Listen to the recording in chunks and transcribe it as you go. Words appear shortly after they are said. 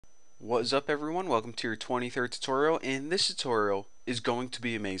What is up, everyone? Welcome to your 23rd tutorial, and this tutorial is going to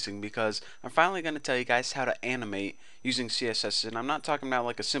be amazing because I'm finally going to tell you guys how to animate using CSS. And I'm not talking about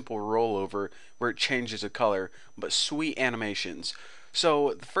like a simple rollover where it changes a color, but sweet animations.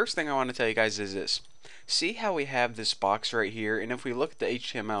 So the first thing I want to tell you guys is this. See how we have this box right here, and if we look at the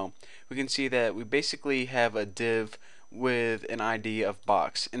HTML, we can see that we basically have a div with an ID of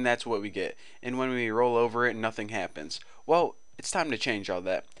box, and that's what we get. And when we roll over it, nothing happens. Well, it's time to change all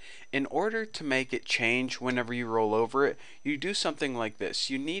that. In order to make it change whenever you roll over it, you do something like this.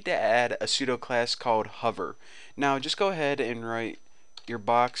 You need to add a pseudo class called hover. Now just go ahead and write your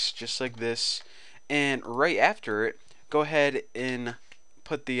box just like this, and right after it, go ahead and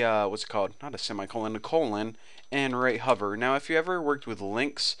put the what's it called? Not a semicolon, a colon, and write hover. Now if you ever worked with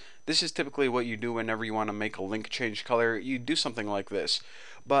links, this is typically what you do whenever you want to make a link change color. You do something like this.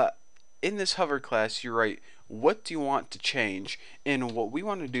 But in this hover class, you write what do you want to change, and what we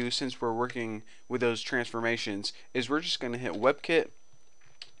want to do, since we're working with those transformations, is we're just going to hit WebKit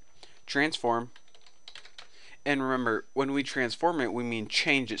transform, and remember, when we transform it, we mean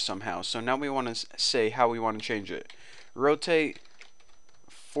change it somehow. So now we want to say how we want to change it. Rotate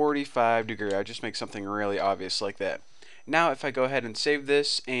 45 degree. I just make something really obvious like that. Now if I go ahead and save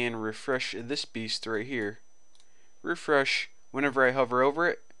this and refresh this beast right here, refresh, whenever I hover over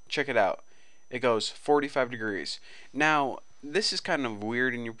it, check it out. It goes 45 degrees. Now, this is kind of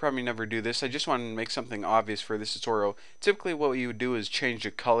weird and you probably never do this. I just wanted to make something obvious for this tutorial. Typically what you would do is change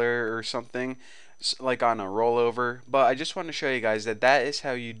the color or something, like on a rollover, but I just want to show you guys that that is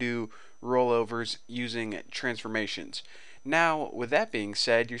how you do rollovers using transformations. Now, with that being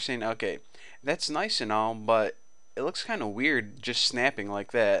said, you're saying, okay, that's nice and all, but it looks kind of weird just snapping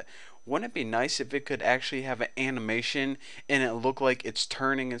like that. Wouldn't it be nice if it could actually have an animation and it look like it's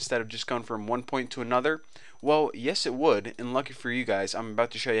turning instead of just going from one point to another? Well, yes it would, and lucky for you guys, I'm about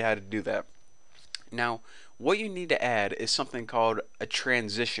to show you how to do that. Now, what you need to add is something called a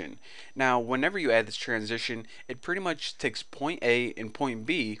transition. Now, whenever you add this transition, it pretty much takes point A and point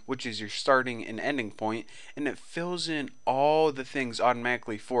B, which is your starting and ending point, and it fills in all the things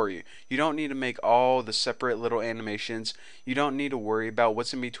automatically for you. You don't need to make all the separate little animations. You don't need to worry about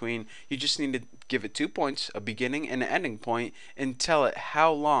what's in between. You just need to give it 2 points, a beginning and an ending point, and tell it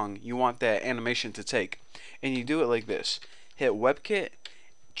how long you want that animation to take. And you do it like this. Hit WebKit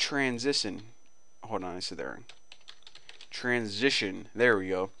transition. Hold on, I said there. Transition. There we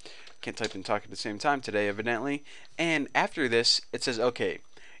go. Can't type and talk at the same time today, evidently. And after this, it says, okay,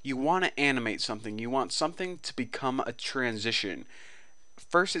 you want to animate something. You want something to become a transition.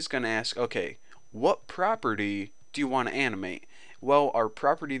 First, it's going to ask, okay, what property do you want to animate? Well, our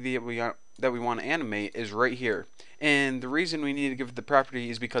property that we want to animate is right here. And the reason we need to give it the property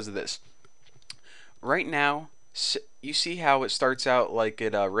is because of this. Right now, you see how it starts out like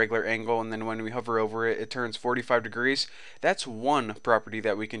at a regular angle, and then when we hover over it, it turns 45 degrees. That's one property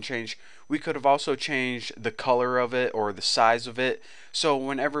that we can change. We could have also changed the color of it or the size of it. So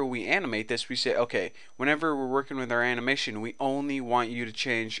whenever we animate this, we say, okay, whenever we're working with our animation, we only want you to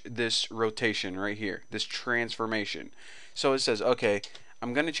change this rotation right here, this transformation. So it says, okay,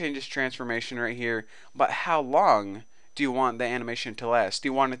 I'm going to change this transformation right here, but how long do you want the animation to last? Do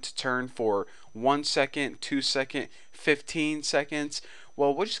you want it to turn for 1 second, 2 seconds, 15 seconds?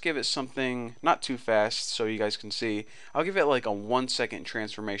 Well, we'll just give it something not too fast so you guys can see. I'll give it like a 1 second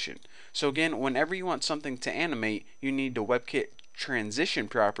transformation. So again, whenever you want something to animate, you need the WebKit transition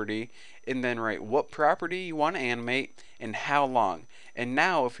property and then write what property you want to animate and how long. And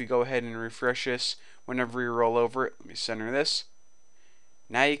now if we go ahead and refresh this, whenever we roll over it, let me center this.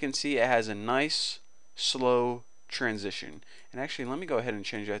 Now you can see it has a nice slow transition. And actually, let me go ahead and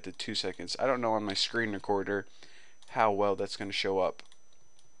change that to 2 seconds. I don't know on my screen recorder how well that's going to show up.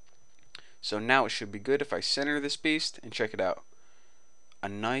 So now it should be good if I center this beast and check it out. A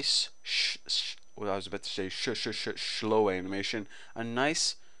nice well, I was about to say slow animation. A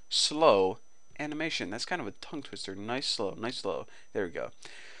nice slow animation. That's kind of a tongue twister. Nice slow, nice slow. There we go.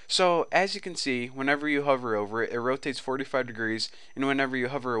 So as you can see, whenever you hover over it, it rotates 45 degrees, and whenever you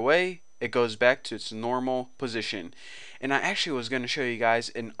hover away, it goes back to its normal position. And I actually was going to show you guys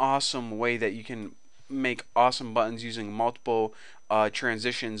an awesome way that you can make awesome buttons using multiple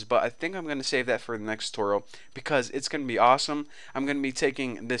transitions, but I think I'm going to save that for the next tutorial because it's going to be awesome. I'm going to be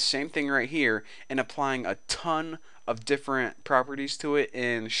taking this same thing right here and applying a ton of different properties to it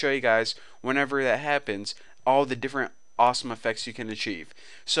and show you guys whenever that happens all the different awesome effects you can achieve.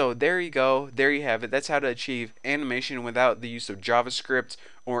 So there you go, there you have it. That's how to achieve animation without the use of JavaScript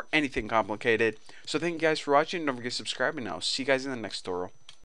or anything complicated. So thank you guys for watching. Don't forget to subscribe, and I'll see you guys in the next tutorial.